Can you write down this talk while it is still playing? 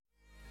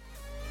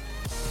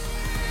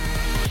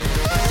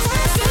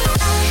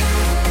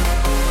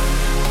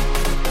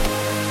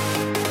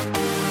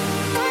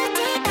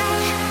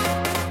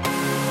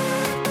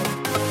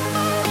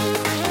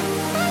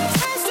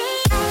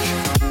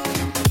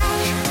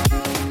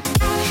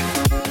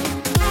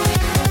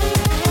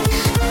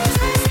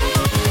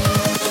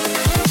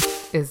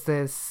is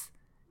this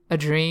a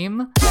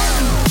dream?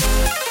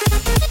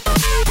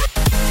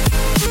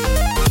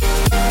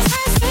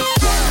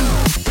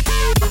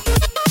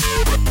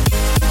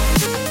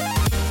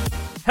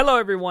 Hello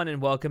everyone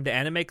and welcome to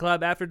Anime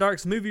Club After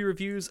Dark's movie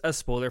reviews, a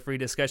spoiler-free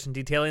discussion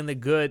detailing the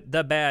good,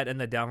 the bad, and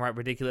the downright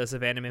ridiculous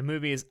of anime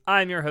movies.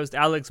 I'm your host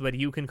Alex, but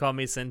you can call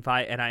me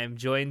Senpai, and I am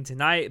joined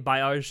tonight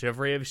by our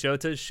chivalry of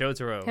Shota,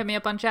 Shotaro. Hit me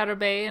up on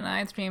Chatterbait, and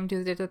I stream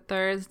Tuesday to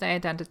Thursday,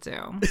 10 to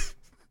 2.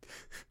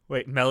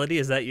 Wait, Melody,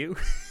 is that you?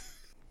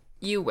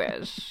 You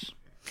wish.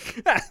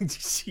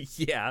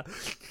 Yeah.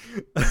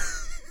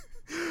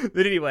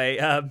 But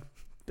anyway,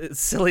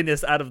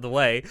 silliness out of the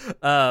way,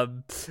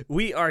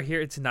 we are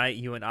here tonight,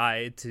 you and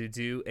I, to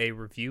do a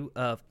review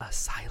of A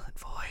Silent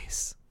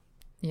Voice.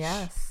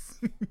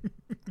 Yes.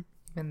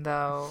 Even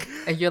though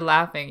you're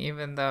laughing,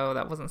 even though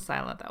that wasn't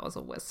silent, that was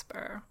a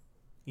whisper.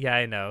 Yeah,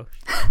 I know.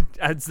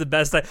 It's the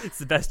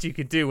best you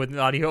could do with an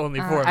audio only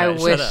format. I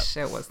Shut wish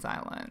up. it was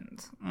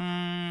silent.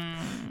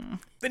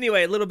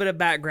 Anyway, a little bit of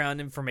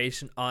background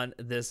information on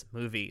this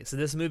movie. So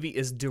this movie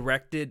is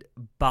directed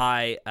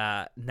by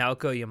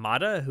Naoko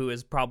Yamada, who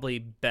is probably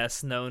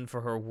best known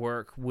for her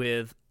work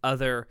with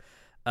other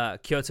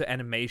Kyoto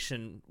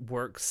Animation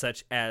works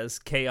such as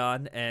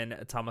K-On! And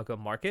Tamako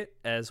Market,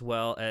 as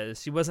well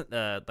as she wasn't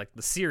like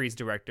the series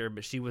director,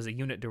 but she was a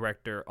unit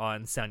director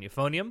on Sound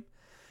Euphonium.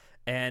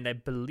 And I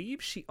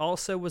believe she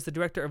also was the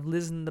director of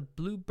Liz and the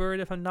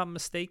Bluebird, if I'm not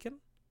mistaken.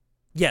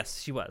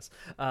 Yes, she was.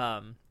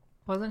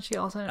 Wasn't she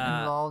also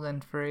involved in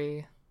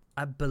Free?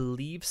 I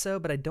believe so,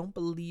 but I don't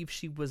believe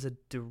she was a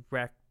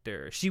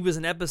director. She was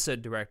an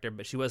episode director,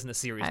 but she wasn't a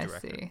series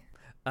director.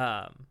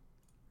 I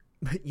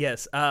see.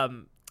 Yes.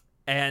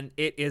 And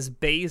it is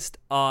based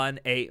on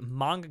a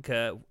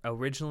mangaka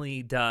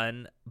originally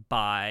done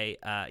by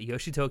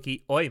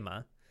Yoshitoki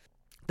Oima.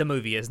 The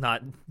movie is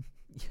not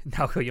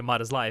Naoko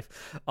Yamada's life,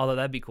 although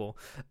that'd be cool.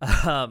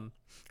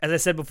 As I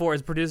said before,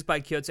 it's produced by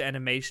Kyoto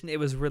Animation. It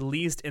was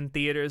released in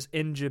theaters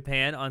in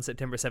Japan on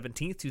September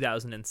 17th,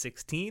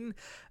 2016.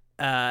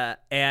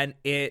 And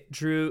it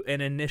drew an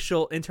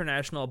initial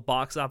international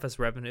box office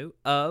revenue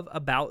of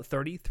about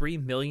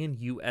 $33 million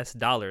US.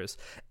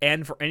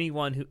 And for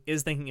anyone who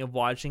is thinking of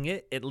watching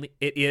it, it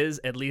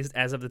is, at least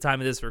as of the time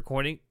of this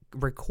recording,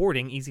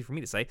 easy for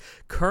me to say,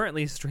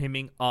 currently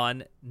streaming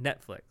on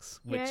Netflix,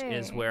 which Yay.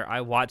 is where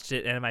I watched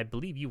it, and I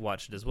believe you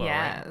watched it as well,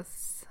 right?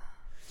 Yes.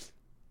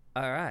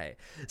 All right.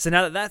 So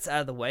now that that's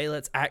out of the way,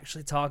 let's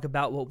actually talk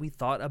about what we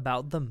thought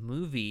about the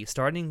movie,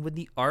 starting with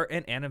the art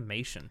and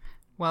animation.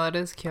 Well, it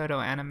is Kyoto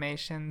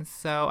Animation,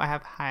 so I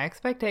have high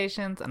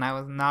expectations, and I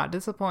was not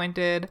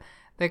disappointed.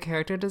 The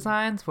character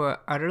designs were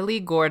utterly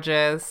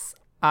gorgeous.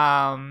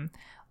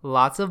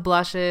 Lots of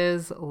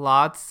blushes,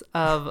 lots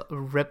of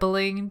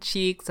rippling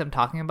cheeks. I'm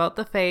talking about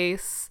the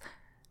face,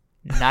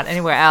 not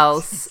anywhere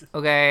else,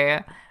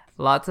 okay?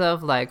 Lots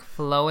of, like,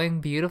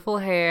 flowing, beautiful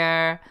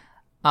hair.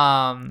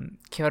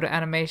 Kyoto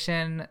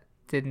Animation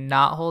did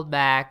not hold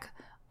back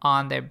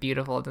on their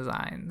beautiful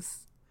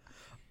designs.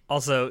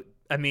 Also,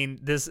 I mean,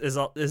 this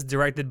is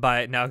directed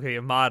by Naoko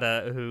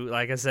Yamada, who,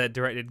 like I said,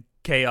 directed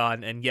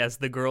K-On! And yes,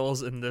 the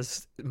girls in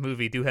this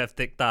movie do have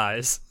thick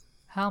thighs.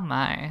 How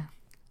my?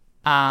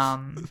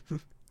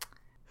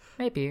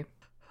 Maybe.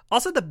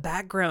 Also, the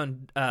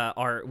background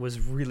art was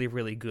really,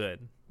 really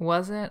good.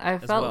 Wasn't? I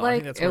felt well.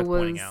 like I think that's worth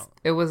pointing out.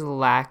 It was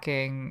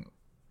lacking.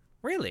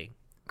 Really?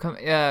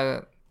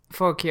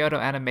 For Kyoto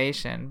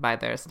Animation by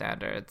their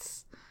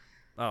standards.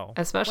 Oh,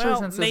 especially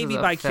since this maybe is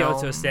a by film.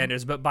 Kyoto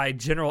standards, but by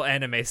general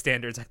anime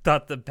standards, I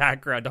thought the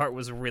background art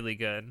was really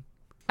good.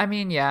 I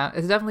mean, yeah,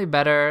 it's definitely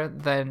better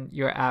than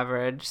your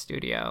average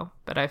studio,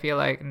 but I feel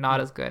like not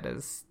as good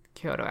as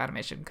Kyoto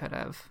Animation could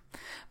have.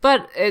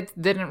 But it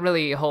didn't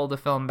really hold the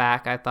film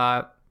back, I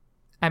thought.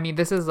 I mean,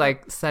 this is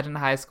like set in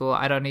high school.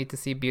 I don't need to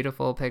see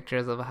beautiful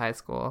pictures of a high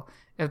school.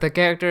 If the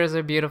characters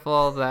are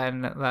beautiful,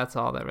 then that's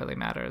all that really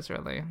matters,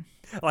 really.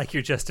 Like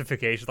your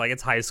justification, like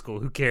it's high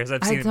school. Who cares?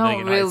 I've seen a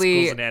million high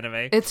schools in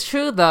anime. It's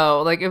true,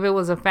 though. Like, if it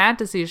was a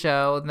fantasy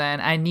show, then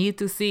I need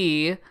to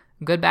see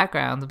good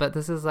backgrounds, but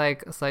this is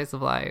like a slice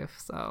of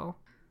life, so.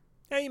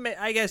 Yeah,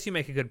 I guess you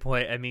make a good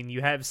point. I mean,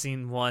 you have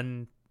seen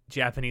one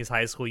Japanese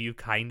high school. You've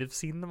kind of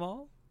seen them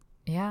all.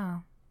 Yeah.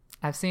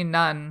 I've seen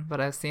none,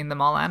 but I've seen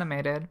them all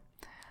animated.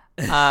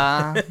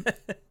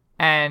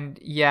 And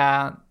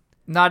yeah,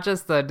 not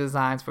just the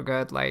designs were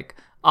good. Like,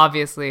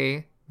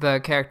 obviously, the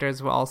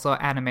characters were also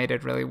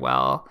animated really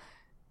well.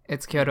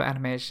 It's Kyoto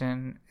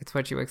Animation. It's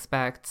what you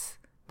expect.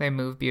 They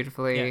move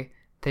beautifully. Yeah.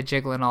 They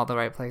jiggle in all the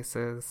right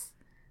places.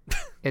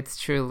 It's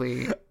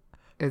truly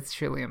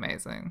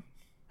amazing.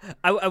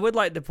 I would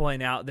like to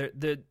point out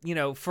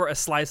that for a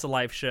slice of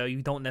life show,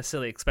 you don't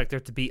necessarily expect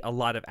there to be a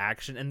lot of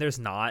action, and there's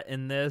not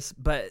in this.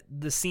 But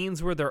the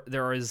scenes where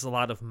there is a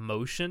lot of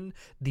motion,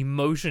 the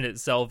motion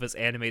itself is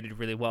animated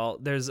really well.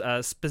 There's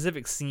a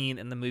specific scene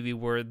in the movie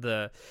where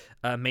the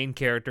main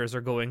characters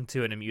are going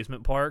to an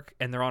amusement park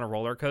and they're on a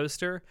roller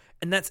coaster,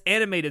 and that's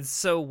animated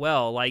so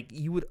well. Like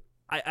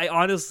I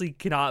honestly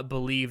cannot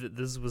believe that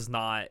this was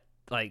not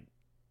like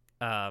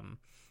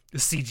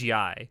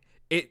CGI.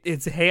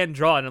 it's hand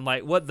drawn. I'm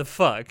like, what the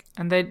fuck?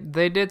 And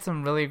they did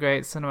some really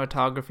great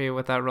cinematography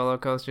with that roller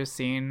coaster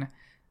scene.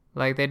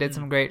 Like they did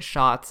some great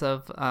shots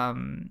of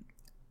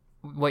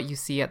what you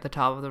see at the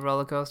top of the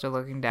roller coaster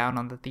looking down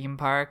on the theme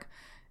park.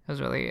 It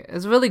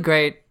was really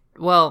great.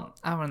 Well,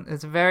 I don't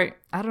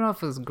know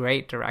if it was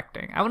great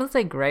directing. I wouldn't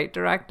say great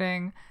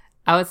directing.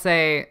 I would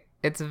say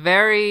it's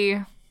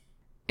very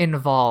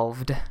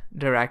involved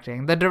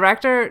directing. The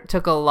director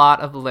took a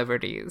lot of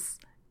liberties.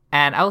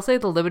 And I will say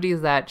the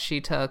liberties that she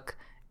took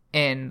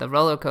in the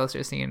roller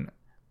coaster scene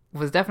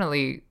was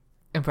definitely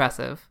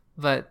impressive.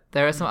 But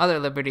there are some other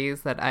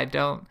liberties that I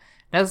don't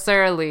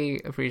necessarily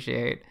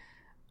appreciate.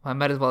 I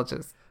might as well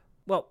just...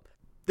 Well,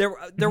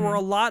 there were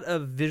a lot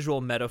of visual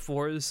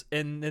metaphors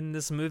in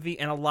this movie,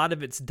 and a lot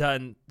of it's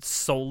done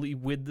solely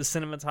with the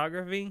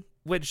cinematography,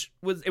 which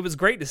was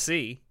great to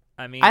see.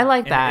 I mean, I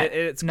like that.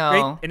 It's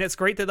great, and it's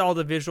great that all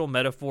the visual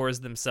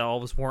metaphors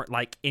themselves weren't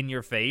like in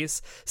your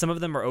face. Some of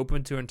them are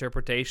open to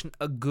interpretation.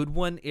 A good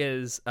one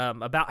is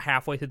about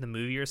halfway through the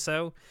movie or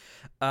so.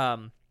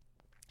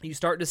 You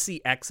start to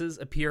see X's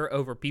appear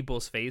over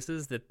people's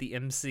faces that the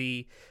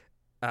MC,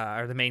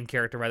 or the main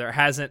character rather,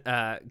 hasn't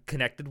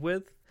connected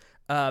with.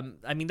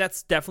 I mean,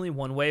 that's definitely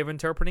one way of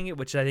interpreting it,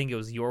 which I think it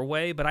was your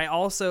way. But I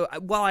also,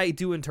 while I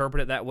do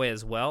interpret it that way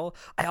as well,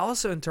 I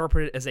also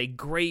interpret it as a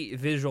great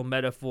visual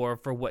metaphor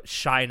for what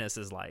shyness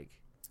is like.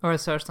 Or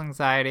social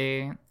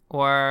anxiety,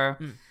 or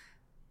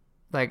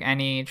like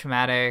any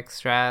traumatic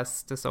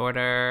stress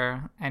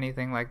disorder,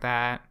 anything like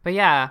that. But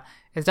yeah,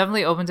 it's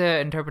definitely open to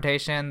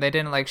interpretation. They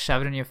didn't like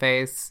shove it in your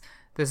face.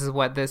 This is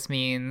what this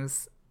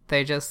means.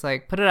 They just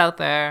like put it out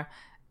there.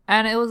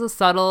 And it was a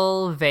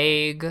subtle,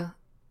 vague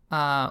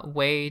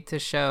way to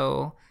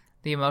show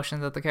the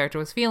emotions that the character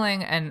was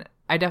feeling, and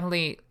I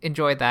definitely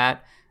enjoyed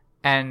that.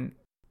 And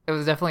it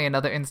was definitely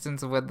another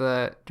instance where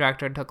the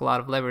director took a lot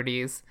of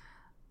liberties.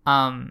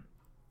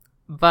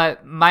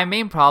 But my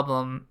main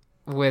problem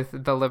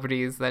with the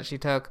liberties that she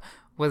took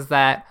was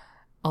that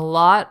a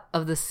lot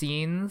of the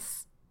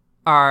scenes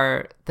there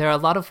are a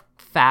lot of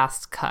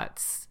fast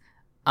cuts.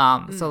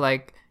 So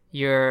like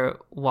you're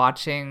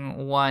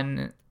watching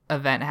one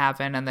event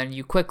happen, and then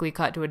you quickly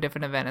cut to a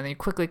different event, and then you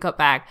quickly cut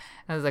back,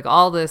 and there's like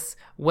all this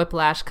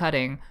whiplash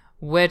cutting,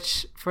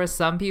 which for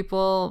some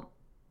people,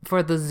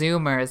 for the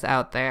zoomers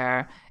out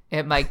there,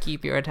 it might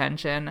keep your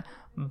attention,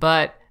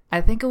 but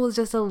I think it was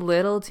just a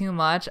little too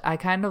much. I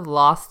kind of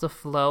lost the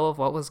flow of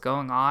what was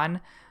going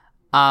on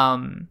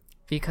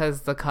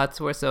because the cuts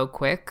were so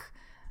quick.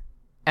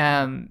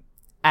 And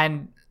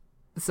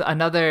so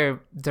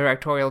another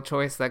directorial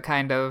choice that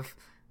kind of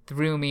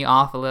threw me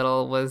off a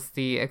little was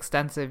the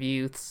extensive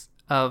use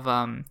of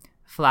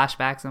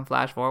flashbacks and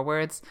flash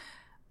forwards.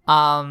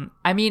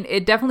 I mean,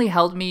 it definitely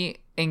helped me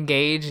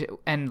engage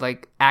and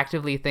like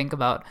actively think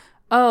about,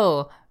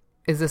 oh,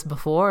 is this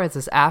before? Is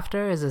this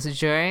after? Is this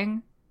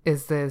during?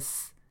 Is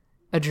this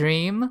a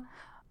dream?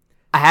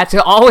 I had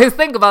to always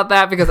think about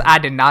that because I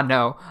did not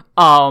know.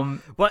 Well,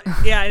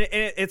 yeah, and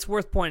it's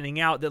worth pointing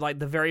out that like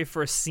the very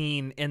first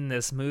scene in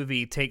this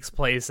movie takes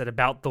place at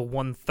about the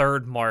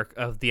 1/3 mark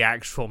of the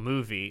actual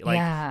movie.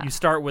 Like you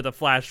start with a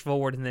flash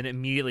forward and then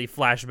immediately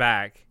flash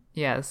back.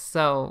 Yes,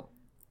 so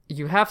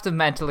you have to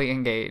mentally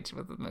engage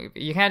with the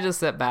movie. You can't just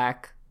sit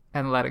back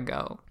and let it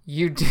go.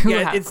 You do.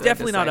 Yeah, it's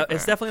definitely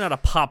not a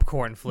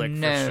popcorn flick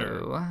for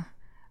sure.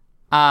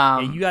 Yeah,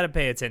 you got to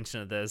pay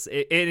attention to this,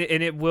 and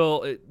it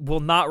will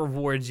not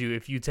reward you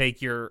if you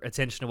take your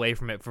attention away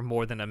from it for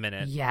more than a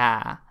minute.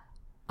 Yeah,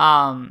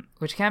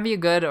 which can be a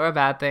good or a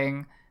bad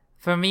thing.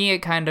 For me, it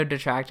kind of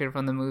detracted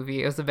from the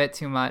movie. It was a bit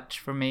too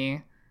much for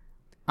me.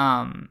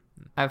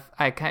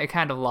 It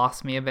kind of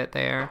lost me a bit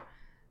there.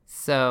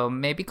 So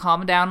maybe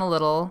calm down a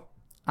little,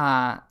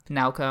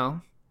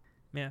 Naoko.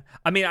 Yeah,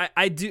 I mean,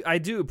 I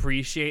do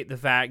appreciate the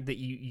fact that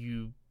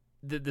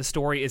the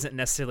story isn't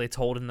necessarily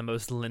told in the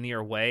most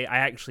linear way. I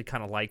actually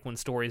kind of like when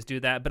stories do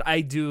that, but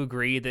I do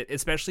agree that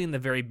especially in the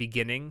very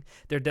beginning,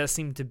 there does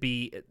seem to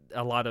be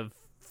a lot of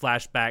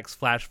flashbacks,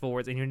 flash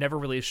forwards, and you're never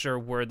really sure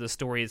where the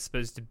story is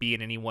supposed to be at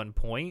any one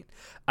point.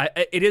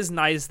 It is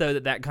nice, though,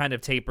 that kind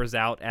of tapers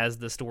out as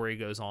the story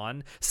goes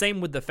on.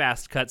 Same with the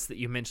fast cuts that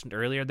you mentioned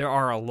earlier. There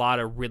are a lot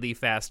of really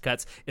fast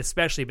cuts,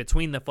 especially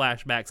between the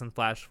flashbacks and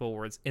flash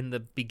forwards in the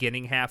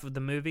beginning half of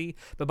the movie,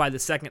 but by the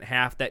second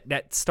half,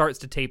 that starts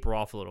to taper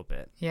off a little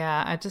bit.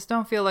 Yeah, I just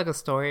don't feel like a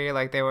story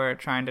like they were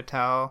trying to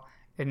tell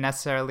it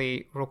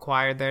necessarily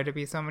required there to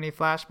be so many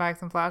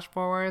flashbacks and flash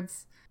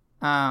forwards.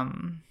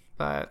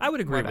 But I would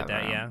agree with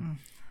that, yeah.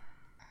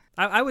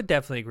 I would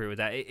definitely agree with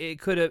that. It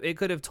could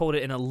have told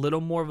it in a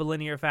little more of a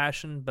linear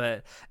fashion,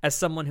 but as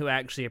someone who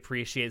actually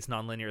appreciates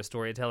nonlinear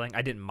storytelling,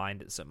 I didn't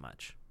mind it so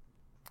much.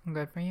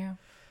 Good for you.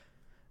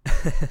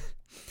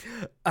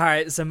 All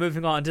right, so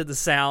moving on to the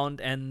sound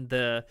and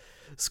the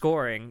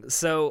scoring.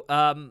 So,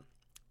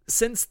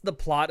 since the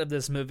plot of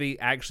this movie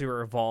actually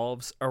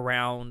revolves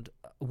around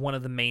one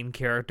of the main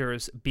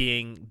characters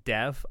being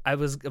deaf, I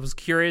was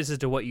curious as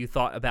to what you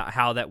thought about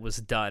how that was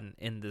done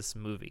in this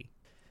movie.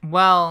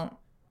 Well,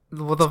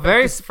 well, the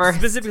very first,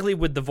 specifically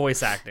with the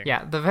voice acting.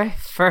 yeah, the very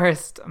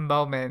first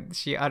moment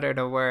she uttered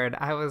a word,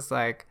 I was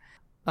like,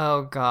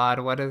 oh God,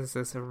 what is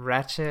this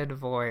wretched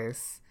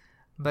voice?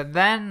 But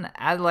then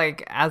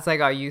as I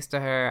got used to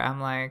her,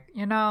 I'm like,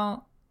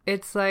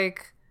 it's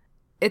like,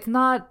 it's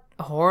not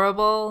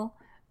horrible,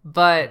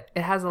 but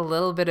it has a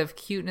little bit of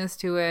cuteness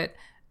to it.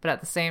 But at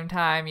the same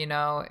time,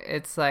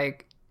 it's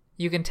like,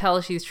 you can tell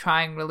she's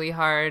trying really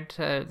hard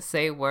to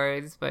say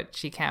words, but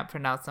she can't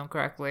pronounce them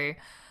correctly.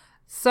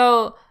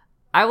 So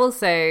I will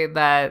say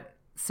that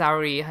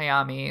Saori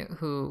Hayami,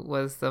 who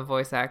was the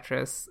voice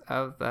actress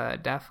of the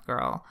deaf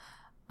girl,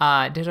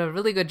 did a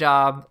really good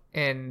job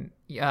in,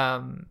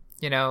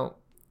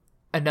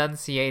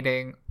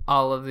 enunciating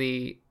all of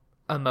the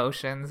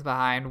emotions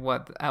behind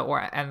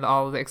and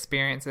all of the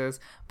experiences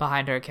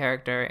behind her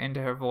character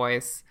into her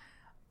voice.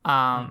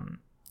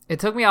 It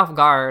took me off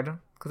guard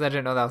because I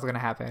didn't know that was going to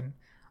happen.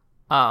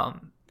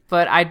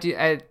 But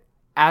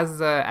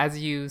as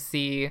you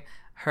see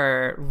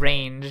her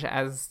range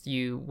as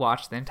you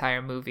watch the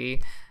entire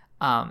movie,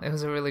 it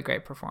was a really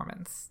great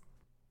performance.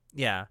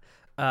 Yeah.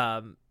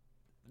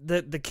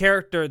 The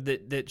character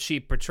that she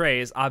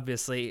portrays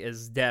obviously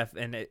is deaf,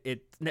 and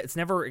it's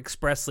never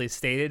expressly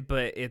stated,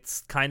 but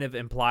it's kind of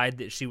implied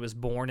that she was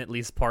born at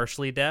least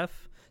partially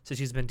deaf, so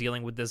she's been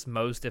dealing with this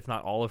most, if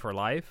not all, of her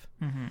life.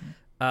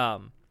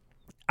 Mm-hmm.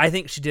 I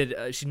think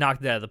she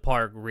knocked it out of the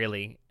park,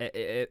 really,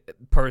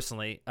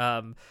 personally.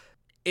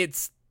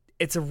 It's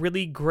a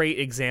really great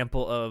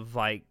example of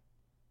like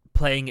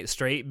playing it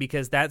straight,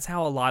 because that's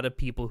how a lot of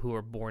people who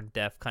are born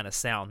deaf kind of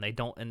sound. They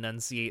don't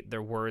enunciate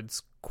their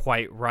words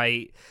quite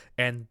right,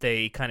 and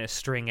they kind of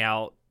string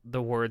out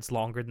the words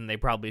longer than they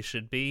probably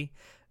should be,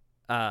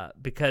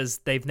 because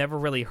they've never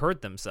really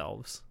heard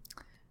themselves.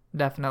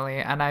 Definitely.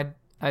 And I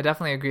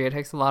definitely agree. It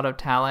takes a lot of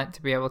talent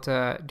to be able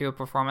to do a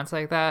performance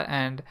like that.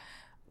 And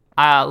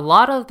a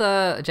lot of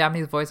the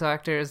Japanese voice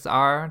actors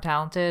are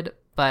talented,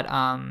 but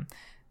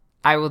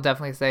I will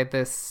definitely say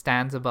this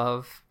stands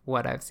above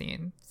what I've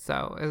seen.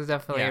 So it was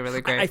definitely a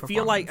really great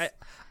performance.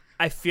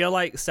 I feel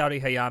like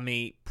Saori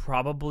Hayami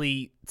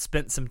probably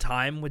spent some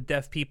time with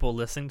deaf people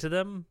listening to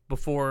them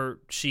before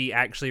she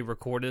actually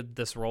recorded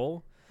this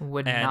role.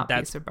 Would not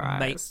be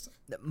surprised.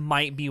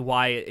 Might be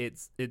why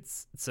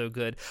it's so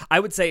good. I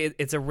would say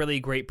it's a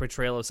really great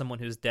portrayal of someone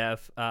who's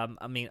deaf.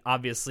 I mean,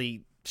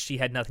 obviously she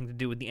had nothing to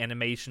do with the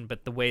animation,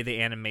 but the way they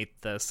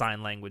animate the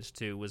sign language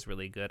too was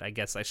really good. I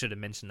guess I should have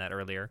mentioned that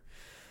earlier.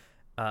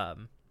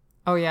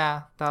 Oh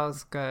yeah, that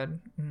was good.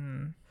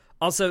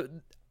 Also,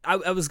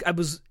 I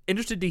was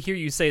interested to hear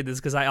you say this,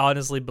 because I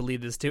honestly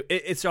believe this too.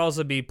 It should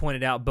also be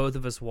pointed out, both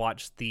of us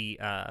watched the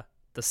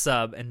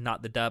sub and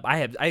not the dub. I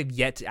have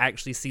yet to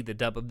actually see the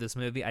dub of this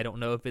movie. I don't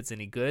know if it's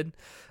any good,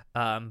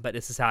 but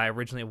this is how I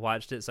originally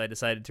watched it, so I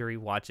decided to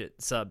rewatch it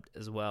subbed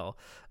as well.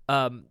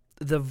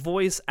 The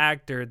voice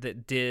actor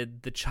that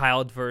did the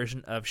child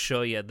version of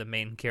Shoya, the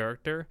main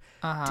character,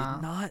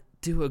 did not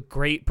do a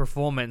great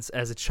performance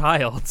as a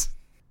child.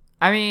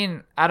 I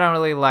mean, I don't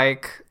really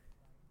like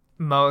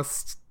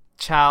most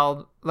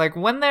child, like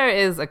when there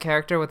is a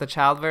character with a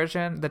child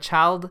version,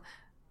 the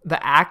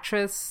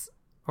actress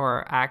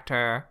or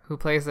actor who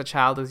plays the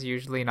child is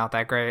usually not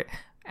that great,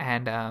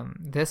 and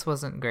this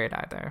wasn't great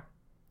either.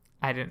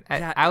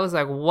 I was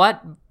like,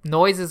 what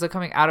noises are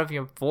coming out of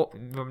your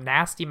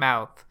nasty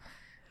mouth?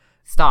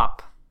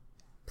 Stop,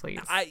 please.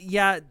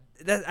 I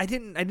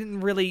didn't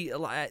really.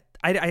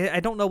 I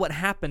don't know what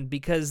happened,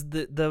 because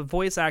the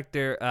voice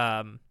actor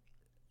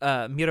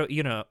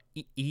Miro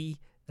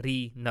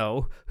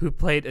Rino, who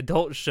played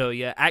adult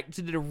Shoya,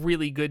 actually did a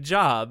really good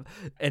job.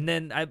 And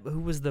then who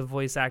was the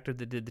voice actor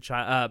that did the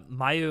child?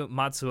 Mayu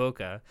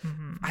Matsuoka.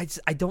 Mm-hmm.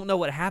 I don't know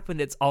what happened.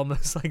 It's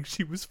almost like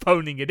she was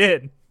phoning it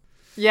in.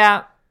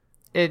 Yeah,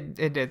 it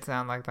did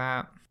sound like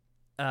that.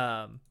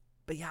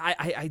 But yeah,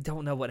 I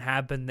don't know what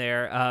happened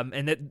there.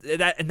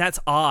 And that's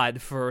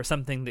odd for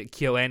something that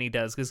KyoAni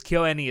does, because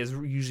KyoAni is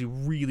usually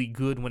really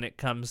good when it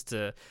comes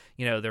to,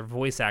 their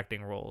voice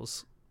acting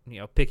roles.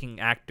 Picking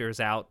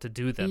actors out to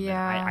do them.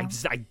 Yeah.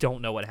 And I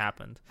don't know what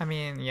happened. I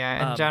mean,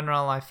 yeah, in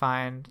general, I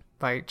find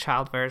like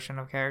child version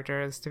of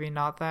characters to be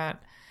not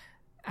that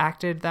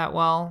acted that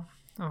well,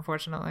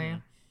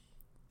 unfortunately.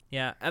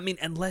 Yeah, I mean,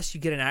 unless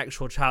you get an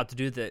actual child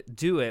to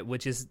do it,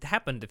 which has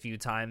happened a few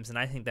times, and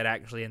I think that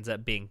actually ends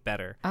up being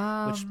better.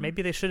 Which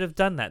maybe they should have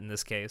done that in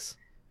this case.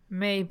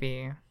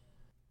 Maybe.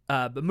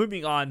 But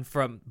moving on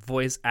from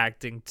voice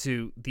acting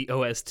to the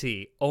OST.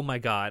 Oh my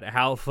god,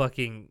 how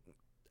fucking...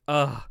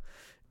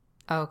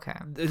 Okay.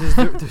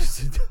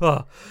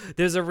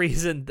 There's a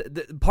reason.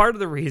 Part of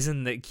the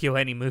reason that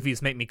KyoAni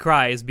movies make me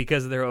cry is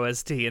because of their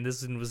OST, and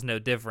this one was no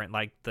different.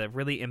 Like the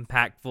really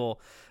impactful,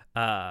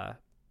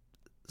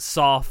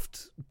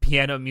 soft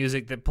piano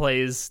music that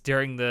plays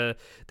during the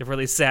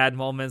really sad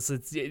moments.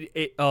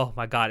 Oh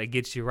my god, it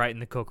gets you right in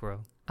the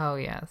kokoro. Oh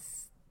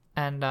yes,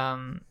 and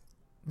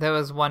there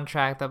was one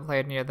track that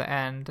played near the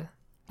end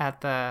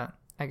at the,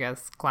 I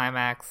guess,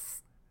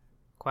 climax ?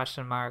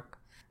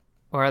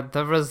 Or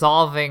the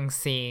resolving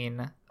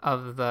scene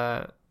of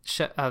the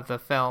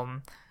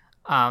film,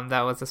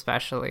 that was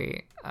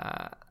especially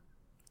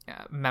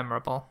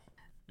memorable.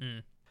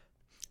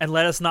 And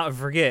let us not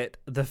forget,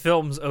 the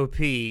film's OP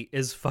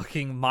is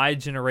fucking My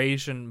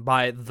Generation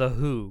by The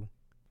Who.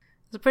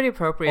 It's pretty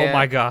appropriate. Oh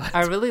my god.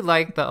 I really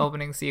like the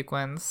opening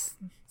sequence.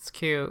 It's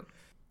cute.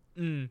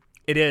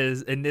 It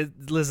is. And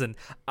listen,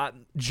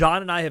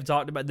 John and I have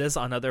talked about this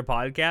on other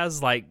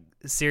podcasts. Like,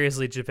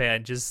 seriously,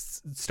 Japan,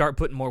 just start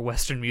putting more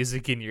Western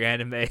music in your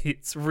anime.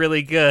 It's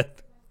really good.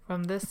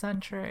 From this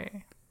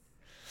century.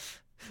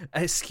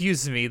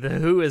 Excuse me, The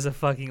Who is a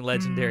fucking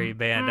legendary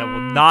band. I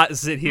will not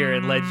sit here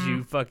and let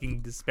you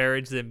fucking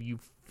disparage them, you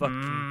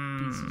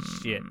fucking piece of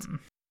shit.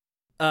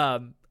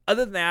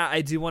 Other than that,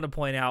 I do want to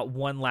point out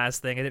one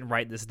last thing. I didn't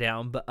write this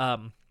down, but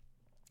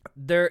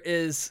there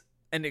is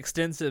an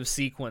extensive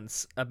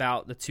sequence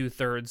about the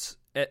 2/3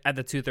 at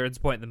the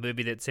 2/3 point in the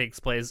movie that takes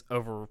place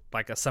over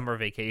like a summer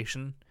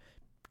vacation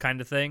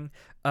kind of thing.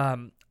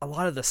 A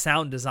lot of the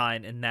sound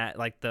design in that,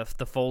 like the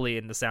Foley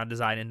and the sound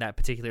design in that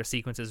particular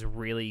sequence is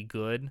really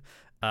good.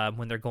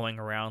 When they're going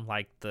around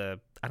like I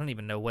don't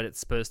even know what it's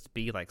supposed to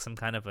be, like some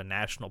kind of a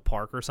national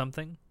park or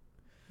something.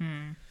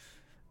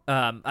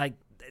 I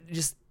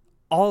just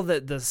all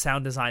the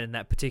sound design in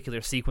that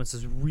particular sequence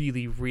is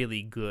really,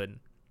 really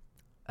good.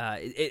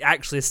 It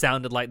actually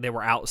sounded like they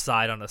were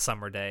outside on a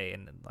summer day,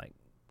 and like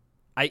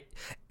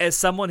as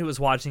someone who was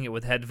watching it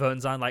with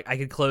headphones on, like I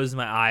could close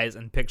my eyes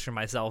and picture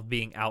myself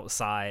being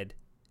outside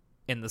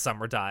in the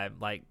summertime,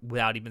 like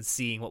without even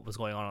seeing what was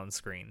going on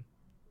screen.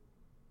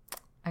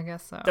 I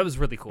guess so. That was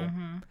really cool.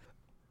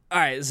 All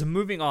right, so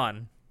moving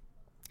on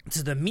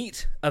to the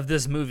meat of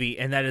this movie,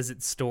 and that is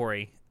its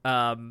story.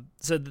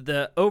 So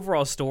the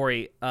overall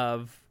story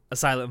of A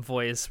Silent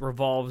Voice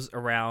revolves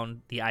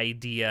around the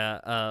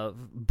idea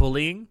of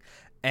bullying,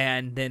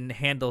 and then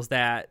handles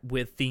that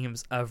with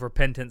themes of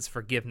repentance,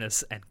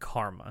 forgiveness, and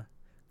karma.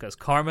 Because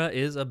karma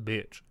is a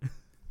bitch.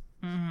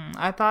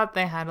 I thought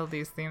they handled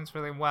these themes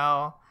really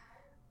well.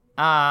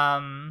 I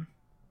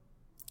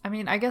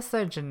mean, I guess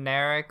they're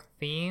generic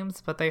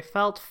themes, but they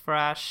felt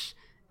fresh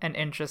and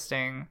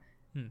interesting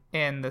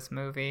in this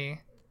movie.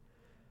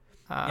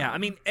 Yeah, I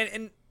mean,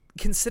 and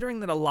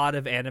considering that a lot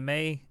of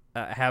anime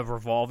have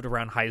revolved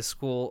around high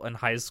school and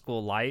high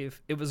school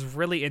life, it was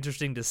really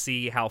interesting to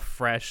see how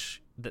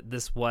fresh that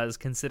this was,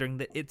 considering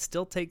that it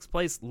still takes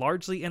place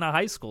largely in a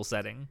high school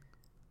setting.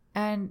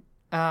 And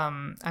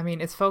I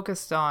mean, it's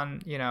focused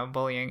on,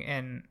 bullying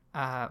in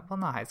not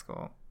high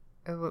school.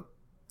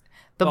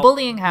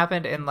 Bullying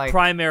happened in like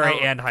primary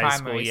and high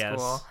school,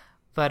 yes.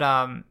 But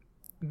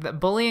the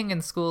bullying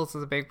in schools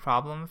is a big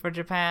problem for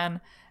Japan,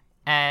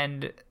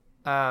 and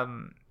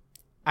I'm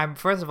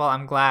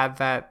glad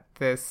that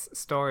this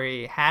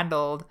story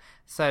handled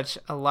such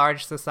a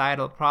large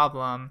societal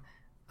problem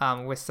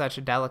with such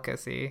a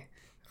delicacy.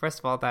 First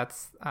of all,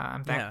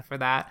 I'm thankful for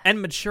that,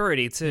 and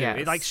maturity too. Yes.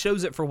 It like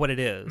shows it for what it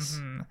is.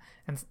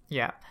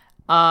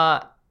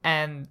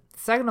 And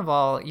second of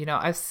all,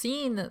 I've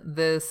seen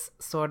this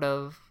sort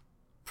of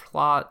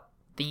plot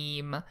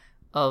theme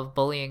of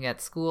bullying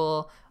at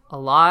school a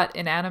lot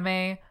in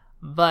anime,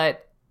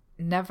 but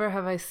never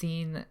have I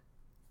seen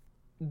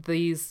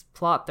these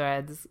plot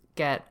threads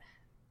get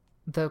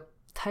the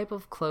type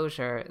of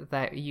closure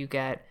that you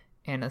get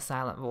in A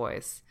Silent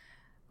Voice.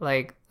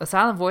 Like, A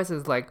Silent Voice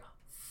is like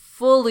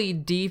fully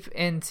deep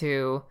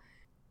into,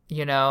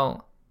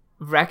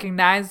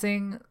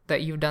 recognizing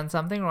that you've done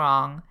something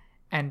wrong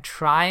and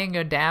trying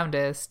your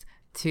damnedest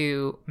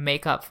to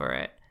make up for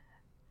it.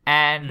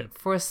 And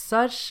for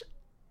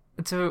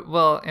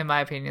in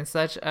my opinion,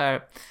 such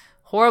a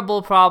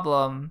horrible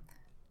problem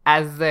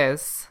as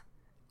this,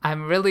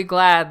 I'm really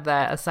glad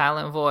that A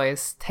Silent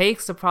Voice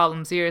takes the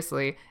problem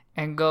seriously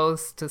and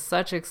goes to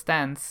such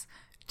extents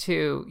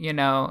to,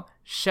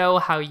 show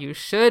how you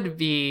should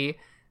be,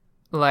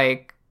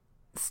 like,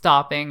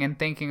 stopping and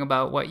thinking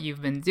about what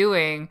you've been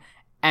doing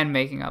and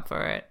making up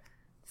for it.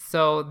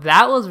 So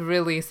that was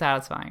really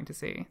satisfying to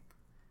see.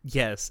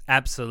 Yes,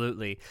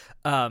 absolutely.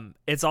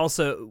 It's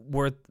also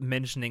worth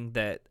mentioning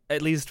that,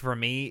 at least for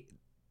me,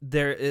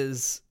 there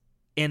is,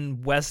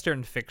 in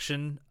Western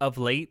fiction of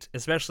late,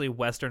 especially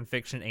Western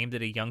fiction aimed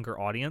at a younger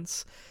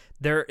audience,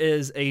 there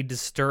is a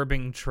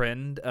disturbing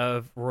trend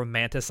of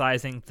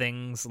romanticizing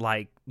things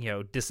like,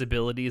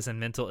 disabilities and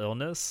mental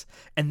illness,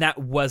 and that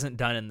wasn't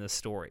done in this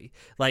story.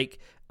 Like,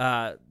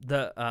 what's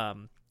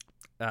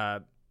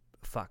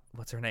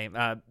her name?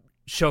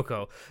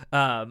 Shoko.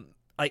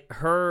 Like,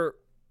 her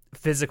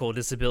physical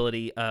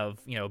disability of,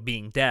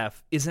 being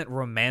deaf isn't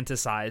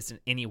romanticized in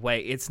any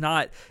way. It's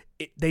not...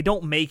 they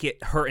don't make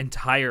it her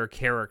entire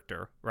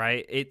character,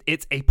 right?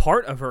 It's a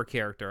part of her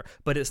character,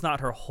 but it's not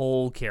her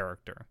whole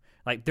character.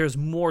 Like, there's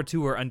more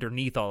to her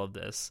underneath all of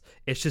this.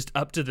 It's just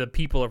up to the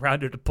people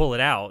around her to pull it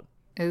out.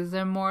 Is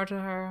there more to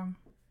her?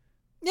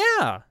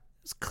 Yeah,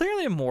 there's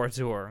clearly more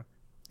to her.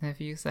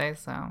 If you say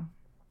so.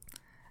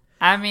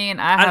 I mean,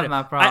 I have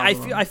my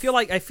problems. I feel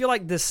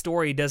like this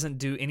story doesn't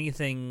do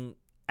anything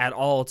at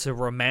all to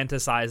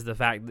romanticize the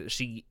fact that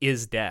she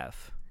is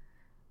deaf.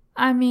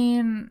 I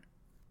mean,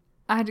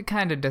 I'd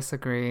kind of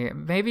disagree.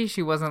 Maybe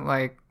she wasn't,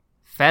 like,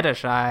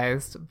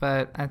 fetishized,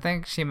 but I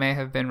think she may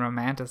have been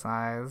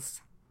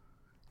romanticized.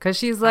 Cause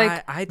she's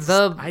like I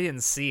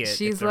didn't see it.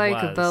 She's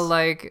like the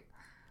like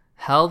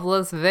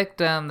helpless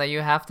victim that you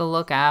have to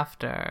look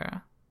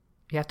after.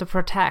 You have to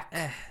protect.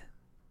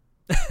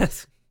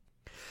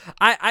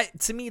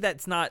 To me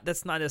that's not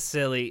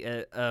necessarily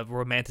a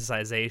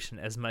romanticization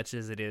as much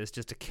as it is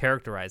just a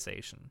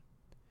characterization.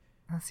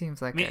 That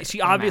seems like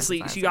she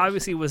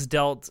obviously was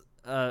dealt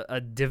a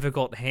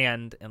difficult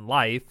hand in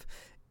life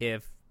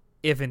if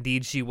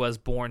indeed she was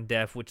born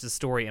deaf, which the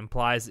story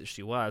implies that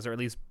she was, or at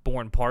least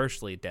born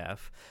partially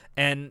deaf.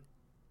 And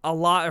a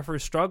lot of her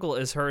struggle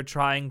is her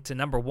trying to,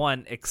 number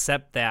one,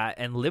 accept that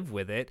and live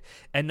with it,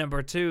 and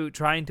number two,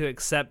 trying to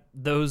accept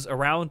those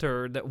around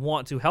her that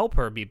want to help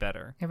her be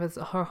better. Yeah, but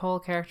her whole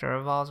character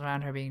revolves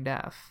around her being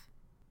deaf.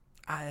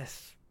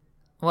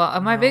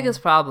 My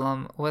biggest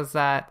problem was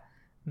that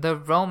the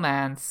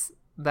romance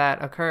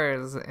that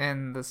occurs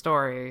in the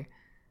story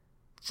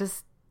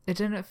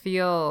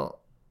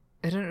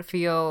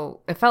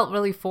it felt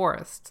really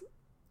forced,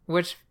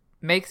 which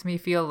makes me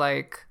feel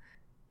like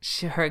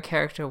her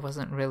character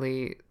wasn't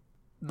really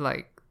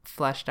like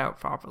fleshed out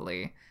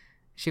properly.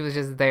 She was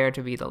just there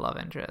to be the love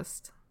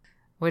interest,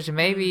 which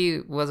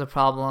maybe was a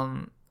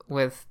problem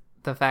with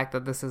the fact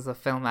that this is a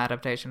film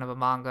adaptation of a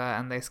manga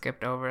and they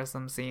skipped over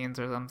some scenes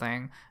or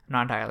something. I'm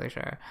not entirely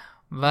sure,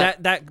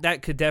 but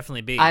that could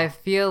definitely be. I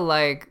feel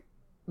like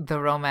the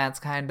romance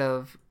kind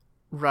of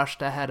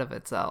rushed ahead of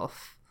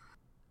itself.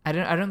 I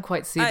didn't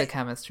quite see the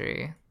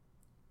chemistry,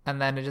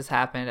 and then it just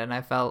happened, and I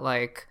felt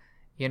like,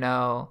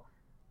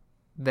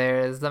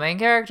 there's the main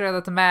character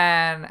that's a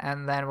man,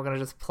 and then we're gonna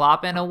just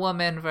plop in a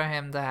woman for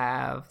him to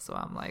have. So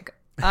I'm like,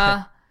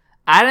 I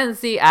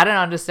didn't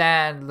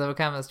understand the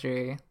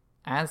chemistry.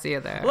 I didn't see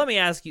it there. Let me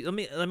ask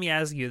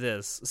you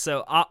this.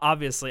 So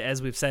obviously, as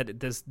we've said,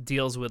 this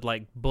deals with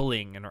like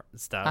bullying and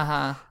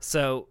stuff.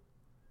 So,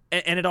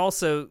 and it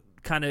also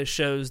kind of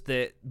shows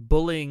that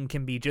bullying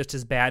can be just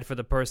as bad for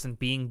the person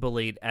being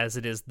bullied as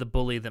it is the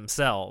bully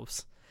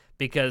themselves,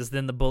 because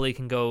then the bully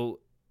can go,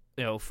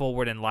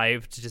 forward in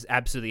life to just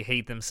absolutely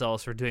hate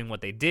themselves for doing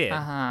what they did.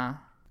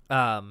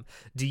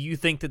 Do you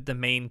think that the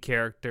main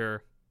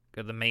character,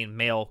 or the main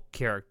male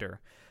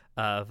character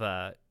of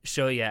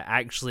Shoya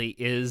actually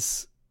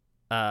is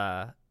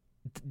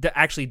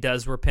actually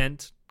does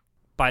repent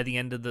by the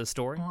end of the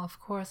story? Well, of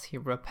course he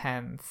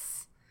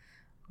repents.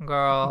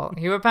 Girl,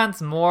 he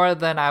repents more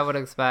than I would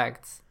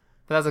expect,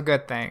 but that's a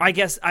good thing. I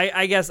guess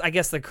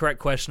the correct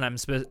question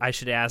I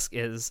should ask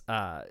is,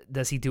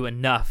 does he do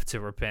enough to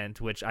repent?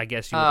 Which I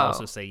guess you would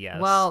also say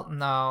yes. Well,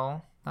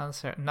 no,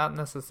 not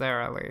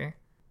necessarily.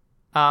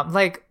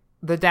 Like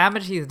the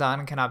damage he's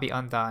done cannot be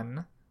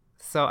undone,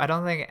 so I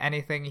don't think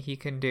anything he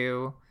can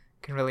do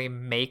can really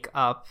make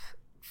up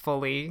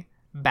fully,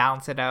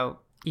 balance it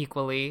out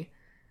equally.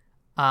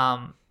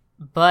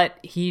 But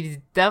he's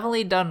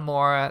definitely done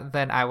more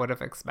than I would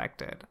have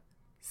expected.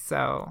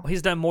 So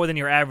he's done more than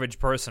your average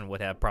person would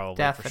have, probably.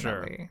 Definitely.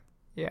 For sure.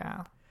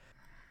 Yeah.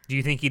 Do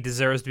you think he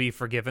deserves to be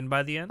forgiven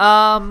by the end?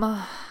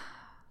 I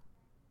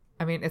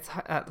mean,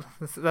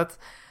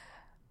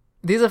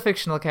 these are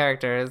fictional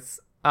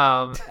characters.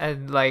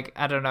 And like,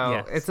 I don't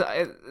know. Yes.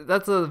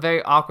 That's a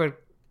very awkward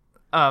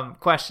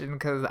question,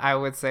 because I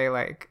would say,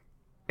 like,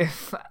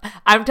 if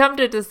I'm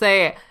tempted to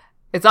say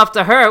it's up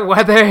to her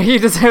whether he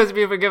deserves to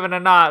be forgiven or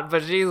not,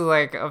 but she's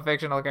like a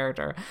fictional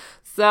character.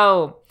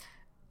 So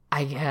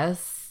I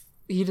guess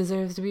he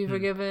deserves to be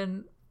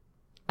forgiven.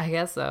 I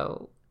guess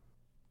so.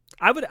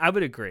 I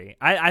would agree.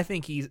 I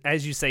think he's,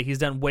 as you say, he's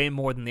done way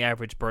more than the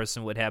average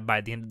person would have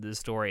by the end of the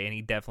story, and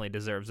he definitely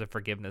deserves the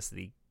forgiveness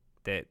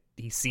that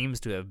he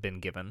seems to have been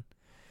given.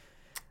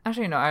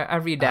 Actually, no, I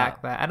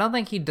redact that. I don't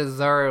think he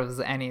deserves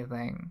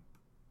anything.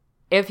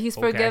 If he's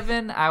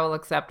forgiven, I will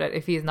accept it.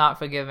 If he's not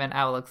forgiven,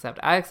 I will accept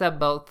it. I accept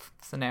both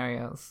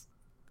scenarios.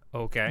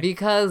 Okay.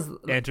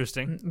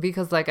 Interesting.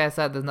 Because, like I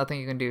said, there's nothing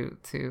you can do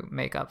to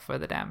make up for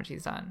the damage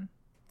he's done.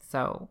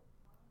 So,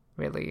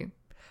 really.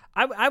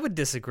 I would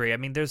disagree. I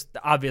mean, there's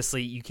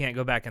obviously you can't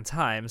go back in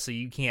time, so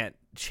you can't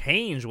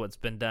change what's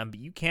been done, but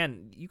you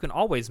can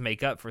always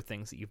make up for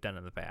things that you've done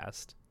in the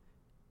past.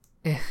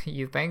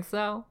 You think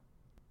so?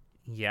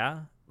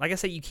 Yeah. Like I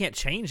said, you can't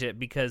change it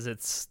because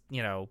it's,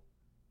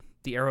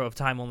 the arrow of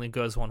time only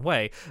goes one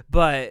way,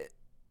 but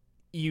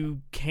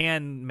you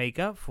can make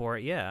up for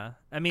it. Yeah.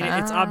 I mean,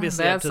 it's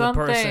obviously up to the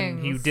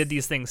person who did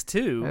these things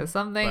too. There's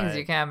some things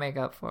you can't make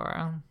up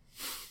for.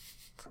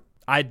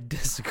 I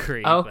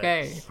disagree.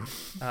 Okay.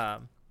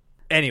 But,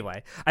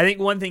 anyway, I think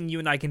one thing you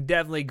and I can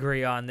definitely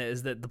agree on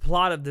is that the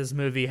plot of this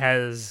movie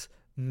has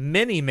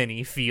many,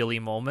 many feely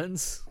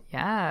moments.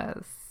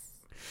 Yes.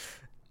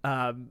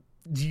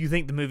 Do you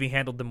think the movie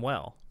handled them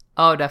well?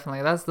 Oh,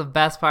 definitely. That's the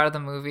best part of the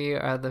movie,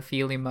 are the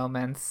feely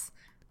moments.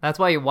 That's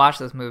why you watch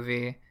this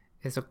movie,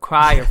 is to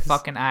cry your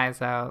fucking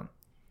eyes out.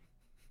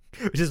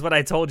 Which is what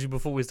I told you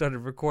before we started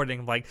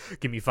recording. Like,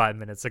 give me 5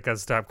 minutes, I gotta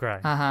stop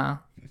crying.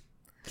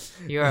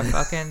 You're a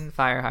fucking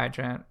fire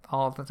hydrant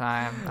all the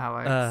time,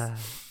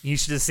 Alex. You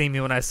should have seen me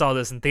when I saw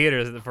this in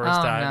theaters the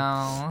first time.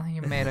 Oh no,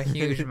 you made a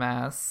huge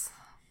mess.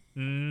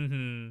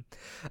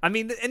 I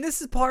mean, and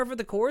this is par for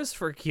the course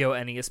for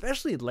KyoAni,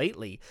 especially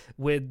lately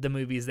with the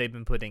movies they've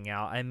been putting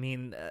out. I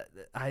mean,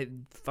 I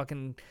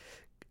fucking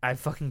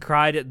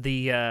cried at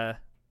the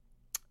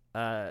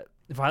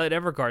Violet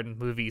Evergarden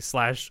movie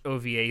 /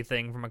 OVA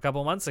thing from a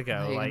couple months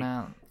ago. Are you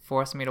gonna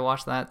force me to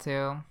watch that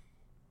too?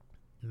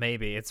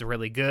 Maybe it's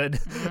really good.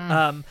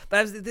 But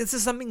this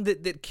is something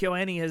that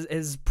KyoAni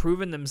has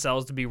proven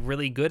themselves to be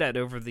really good at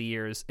over the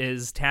years,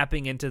 is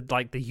tapping into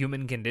like the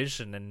human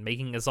condition and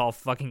making us all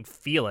fucking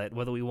feel it,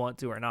 whether we want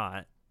to or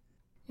not.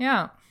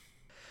 Yeah.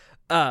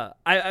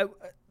 I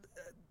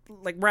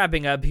like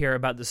wrapping up here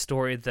about the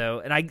story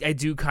though, and I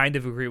do kind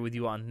of agree with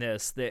you on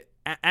this, that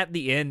at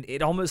the end,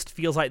 it almost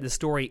feels like the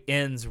story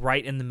ends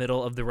right in the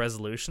middle of the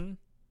resolution.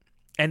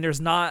 And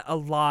there's not a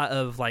lot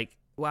of like,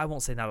 well, I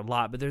won't say not a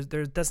lot, but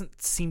there doesn't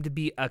seem to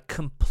be a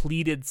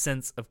completed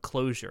sense of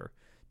closure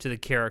to the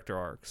character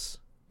arcs.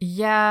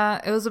 Yeah,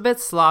 it was a bit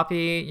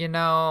sloppy, you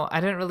know. I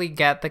didn't really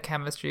get the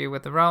chemistry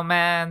with the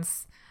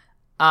romance.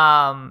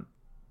 A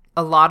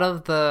lot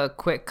of the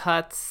quick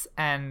cuts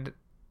and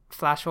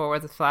flash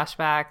forwards and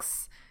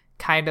flashbacks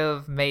kind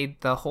of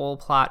made the whole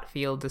plot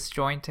feel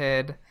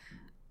disjointed.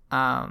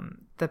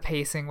 The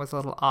pacing was a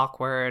little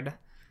awkward.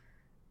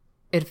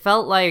 It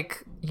felt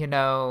like, you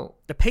know...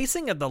 The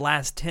pacing of the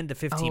last 10 to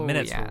 15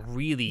 minutes were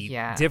really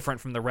different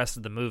from the rest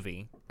of the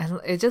movie. And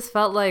it just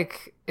felt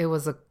like it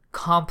was a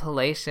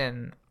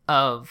compilation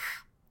of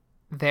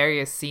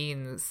various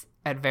scenes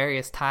at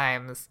various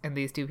times in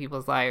these two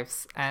people's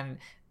lives. And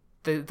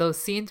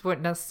those scenes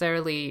weren't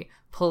necessarily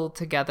pulled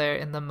together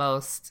in the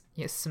most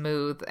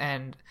smooth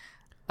and,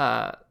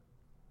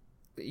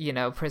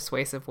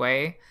 persuasive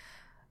way.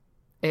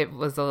 It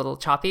was a little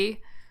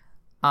choppy.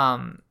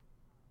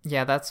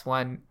 Yeah, that's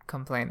one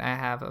complaint I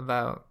have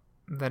about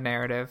the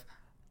narrative.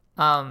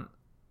 But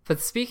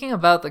speaking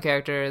about the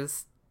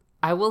characters,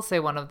 I will say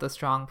one of the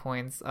strong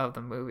points of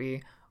the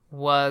movie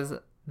was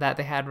that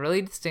they had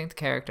really distinct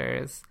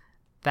characters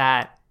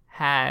that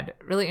had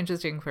really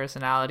interesting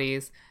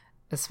personalities,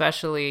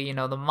 especially, you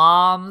know, the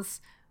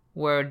moms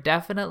were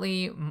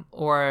definitely,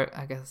 or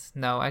I guess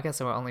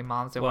there were only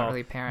moms, there weren't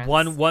really parents.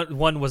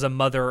 One was a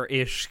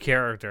mother-ish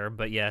character,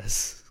 but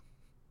yes.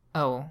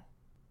 Oh.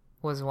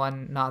 Was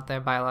one not their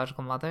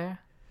biological mother?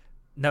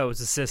 No, it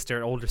was a sister,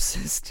 an older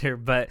sister,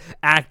 but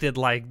acted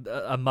like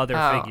a mother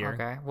figure.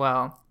 Okay.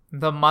 Well,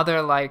 the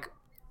mother-like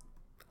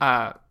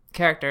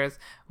characters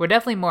were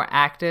definitely more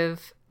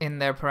active in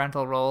their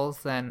parental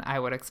roles than I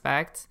would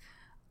expect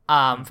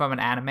from an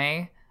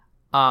anime,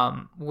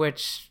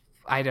 which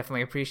I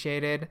definitely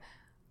appreciated.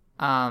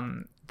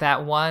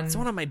 That one... It's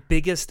one of my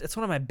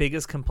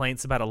biggest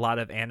complaints about a lot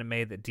of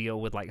anime that deal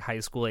with like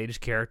high school age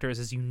characters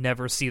is you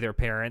never see their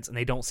parents and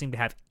they don't seem to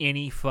have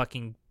any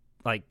fucking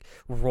like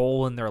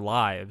role in their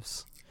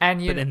lives. But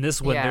in this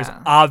one,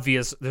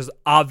 there's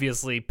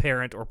obviously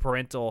parent or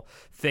parental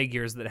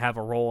figures that have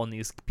a role in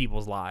these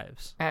people's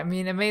lives. I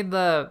mean, it made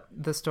the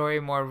story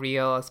more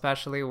real,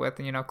 especially with,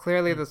 you know,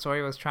 clearly the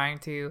story was trying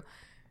to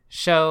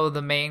show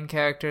the main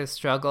character's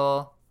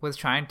struggle, was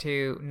trying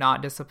to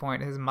not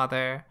disappoint his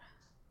mother.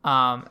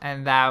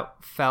 And that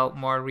felt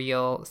more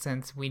real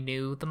since we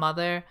knew the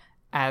mother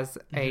as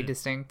a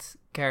distinct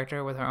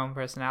character with her own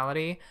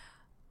personality.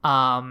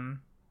 And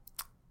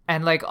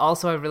like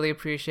also I really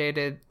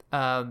appreciated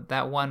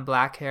that one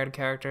black-haired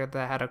character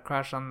that had a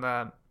crush on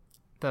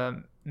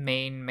the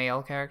main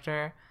male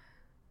character,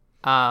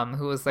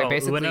 who was like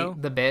basically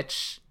Ueno? The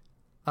bitch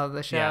of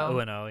the show. Yeah,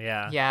 Ueno,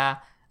 yeah. Yeah.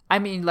 I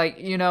mean, like,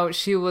 you know,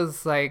 she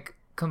was like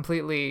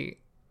completely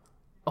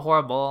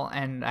horrible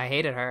and I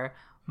hated her,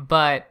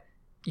 but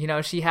you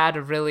know, she had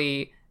a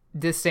really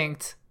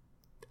distinct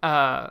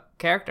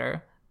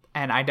character,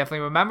 and I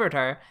definitely remembered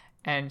her,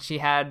 and she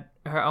had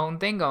her own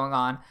thing going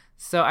on.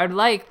 So I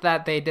like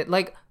that they did,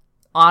 like,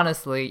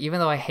 honestly, even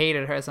though I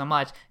hated her so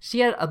much, she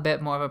had a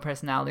bit more of a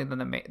personality than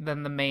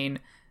the main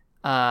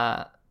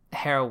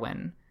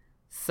heroine.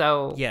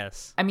 So,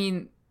 yes. I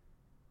mean,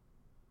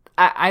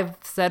 I've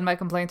said my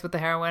complaints with the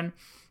heroine,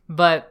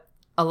 but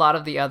a lot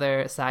of the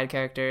other side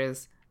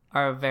characters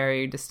are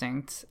very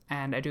distinct,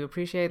 and I do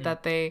appreciate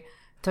that they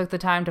took the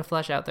time to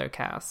flesh out their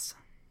cast.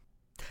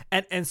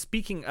 And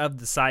speaking of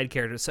the side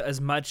characters, so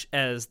as much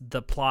as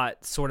the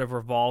plot sort of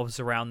revolves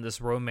around this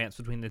romance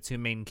between the two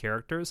main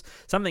characters,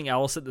 something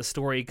else that the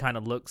story kind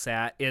of looks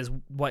at is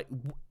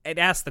it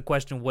asks the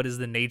question, what is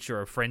the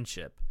nature of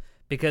friendship?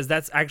 Because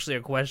that's actually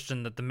a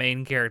question that the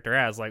main character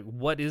asks, like,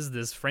 what is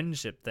this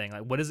friendship thing?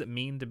 Like, what does it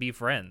mean to be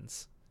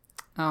friends?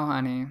 Oh,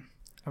 honey,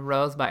 a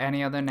rose by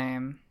any other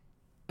name.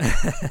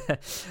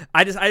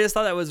 I just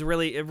thought that was a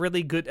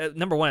really good.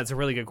 Number one, it's a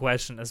really good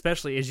question,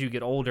 especially as you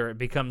get older. It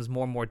becomes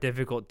more and more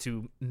difficult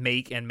to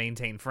make and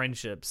maintain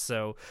friendships.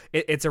 So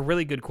it's a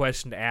really good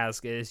question to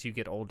ask as you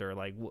get older.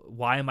 Like,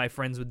 why am I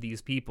friends with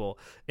these people?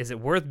 Is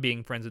it worth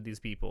being friends with these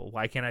people?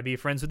 Why can't I be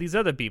friends with these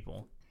other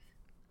people?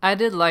 I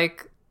did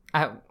like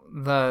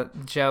the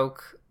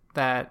joke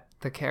that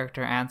the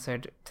character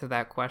answered to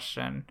that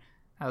question.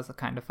 That was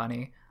kind of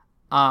funny.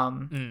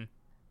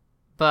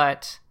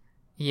 But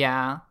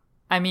yeah.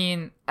 I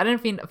mean, I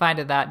didn't find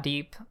it that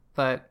deep,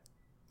 but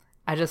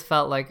I just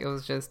felt like it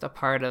was just a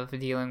part of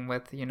dealing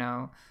with,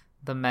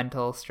 the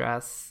mental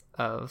stress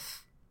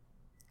of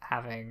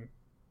having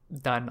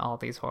done all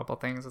these horrible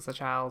things as a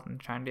child and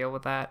trying to deal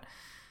with that.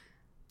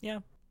 Yeah.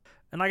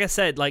 And like I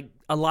said, like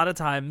a lot of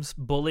times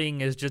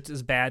bullying is just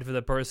as bad for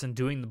the person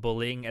doing the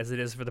bullying as it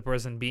is for the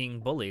person being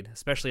bullied,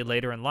 especially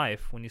later in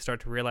life when you start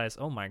to realize,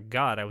 oh my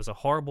God, I was a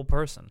horrible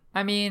person.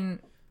 I mean,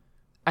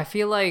 I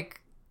feel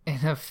like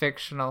in a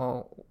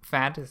fictional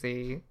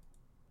fantasy,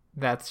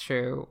 that's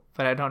true,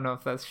 but I don't know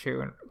if that's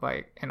true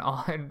in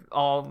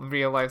all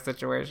real life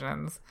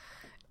situations.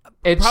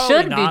 It Probably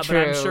should not, be true,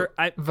 but I'm sure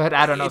but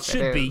I don't know if it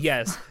should be.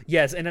 is.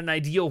 Yes. In an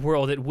ideal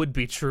world, it would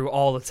be true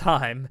all the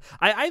time.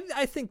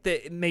 I think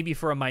that maybe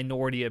for a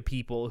minority of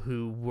people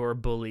who were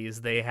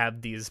bullies, they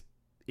have these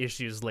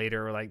issues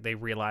later, like they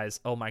realize,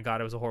 oh my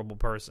God, I was a horrible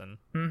person.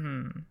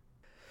 Mm-hmm.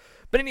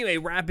 But anyway,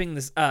 wrapping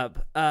this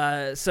up.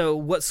 So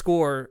what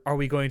score are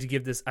we going to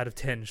give this out of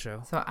 10,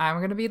 Show? So I'm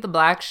going to be the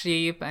black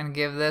sheep and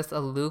give this a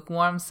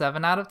lukewarm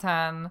 7 out of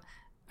 10.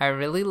 I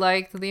really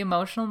liked the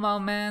emotional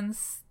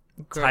moments.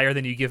 It's higher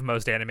than you give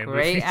most anime movies.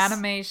 Great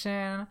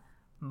animation,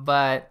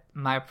 but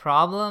my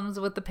problems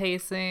with the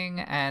pacing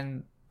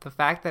and the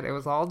fact that it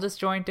was all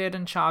disjointed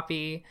and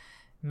choppy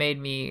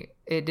it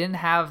didn't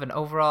have an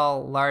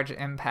overall large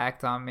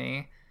impact on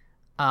me.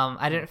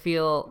 I didn't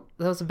feel,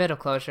 there was a bit of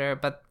closure,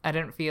 but I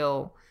didn't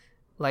feel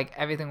like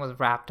everything was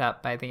wrapped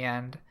up by the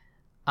end.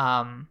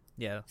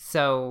 Yeah.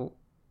 So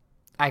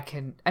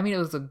it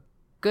was a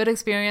good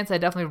experience. I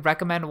definitely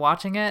recommend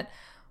watching it,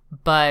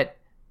 but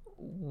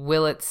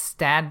will it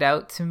stand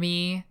out to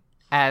me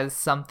as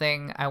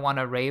something I want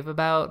to rave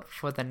about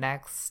for the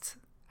next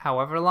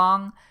however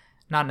long?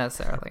 Not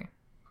necessarily.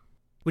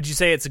 Would you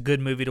say it's a good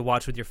movie to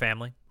watch with your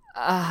family?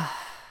 I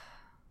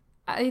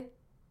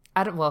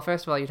don't. Well,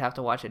 first of all, you'd have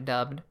to watch it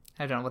dubbed.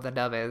 I don't know what the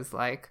dub is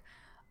like.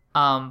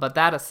 But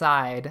that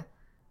aside,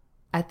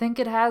 I think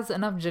it has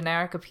enough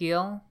generic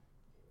appeal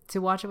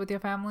to watch it with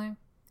your family.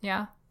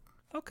 Yeah.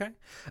 Okay.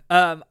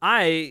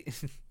 I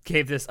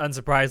gave this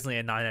unsurprisingly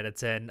a 9 out of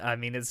 10. I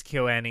mean, it's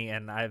KyoAni,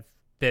 and I've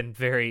been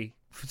very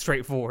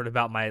straightforward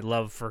about my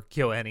love for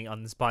KyoAni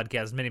on this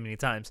podcast many, many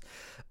times.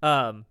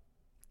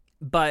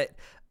 But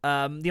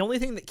the only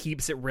thing that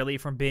keeps it really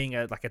from being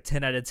a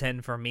 10 out of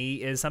 10 for me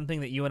is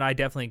something that you and I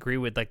definitely agree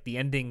with. Like the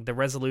ending, the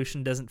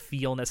resolution doesn't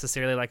feel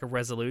necessarily like a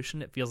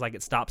resolution. It feels like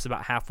it stops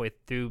about halfway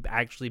through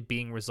actually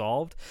being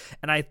resolved.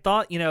 And I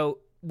thought,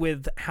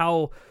 with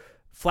how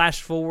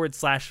flash forward /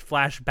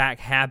 flashback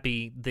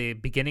happy the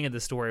beginning of the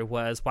story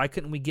was, why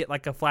couldn't we get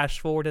like a flash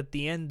forward at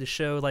the end to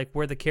show like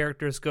where the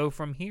characters go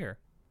from here?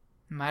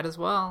 Might as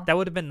well. That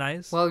would have been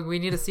nice. Well, we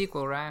need a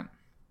sequel, right?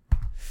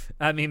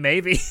 I mean,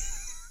 maybe.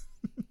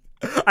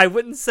 I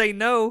wouldn't say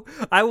no.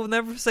 I will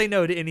never say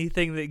no to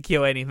anything that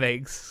KyoAni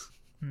makes.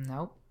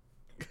 Nope.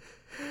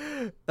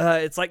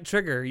 It's like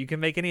Trigger. You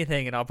can make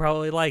anything, and I'll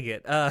probably like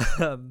it.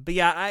 But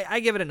yeah, I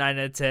give it a 9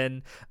 out of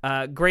 10.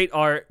 Great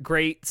art,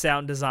 great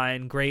sound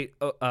design, great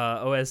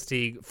OST,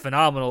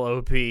 phenomenal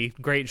OP,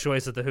 great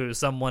choice of the Who.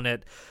 Someone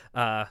at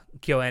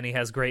KyoAni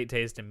has great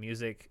taste in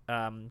music.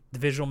 The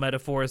visual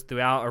metaphors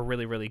throughout are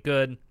really, really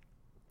good.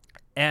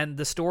 And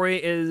the story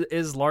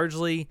is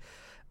largely...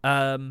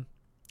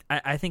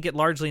 I think it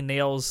largely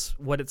nails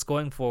what it's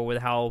going for with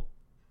how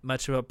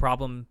much of a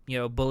problem,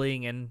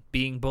 bullying and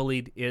being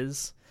bullied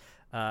is.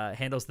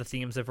 Handles the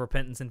themes of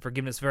repentance and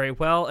forgiveness very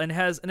well, and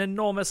has an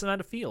enormous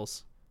amount of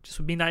feels. Just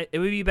would be nice. It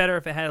would be better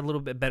if it had a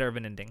little bit better of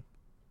an ending.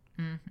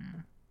 Mm-hmm.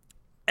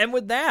 And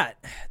with that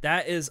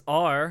is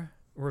our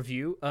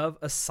review of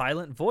A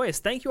Silent Voice.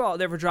 Thank you all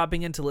there for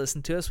dropping in to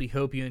listen to us. We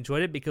hope you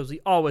enjoyed it, because we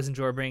always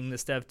enjoy bringing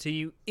this stuff to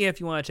you. If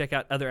you want to check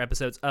out other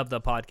episodes of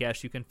the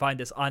podcast, you can find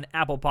us on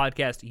Apple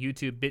Podcast,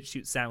 YouTube,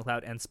 BitChute,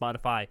 SoundCloud, and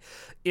Spotify.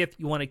 If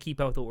you want to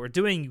keep up with what we're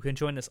doing, you can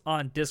join us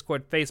on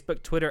Discord,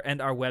 Facebook, Twitter,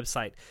 and our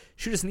website.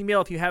 Shoot us an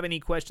email if you have any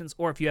questions,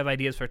 or if you have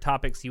ideas for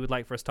topics you would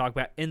like for us to talk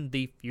about in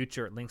the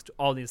future. Links to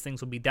all these things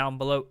will be down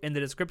below in the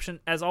description.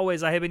 As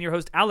always, I have been your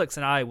host, Alex,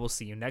 and I will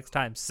see you next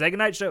time. Say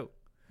goodnight, Show.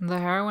 The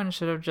heroine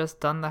should have just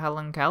done the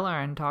Helen Keller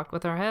and talked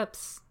with her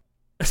hips.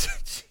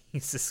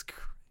 Jesus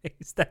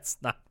Christ, that's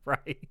not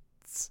right.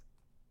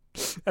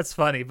 That's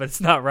funny, but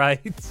it's not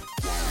right.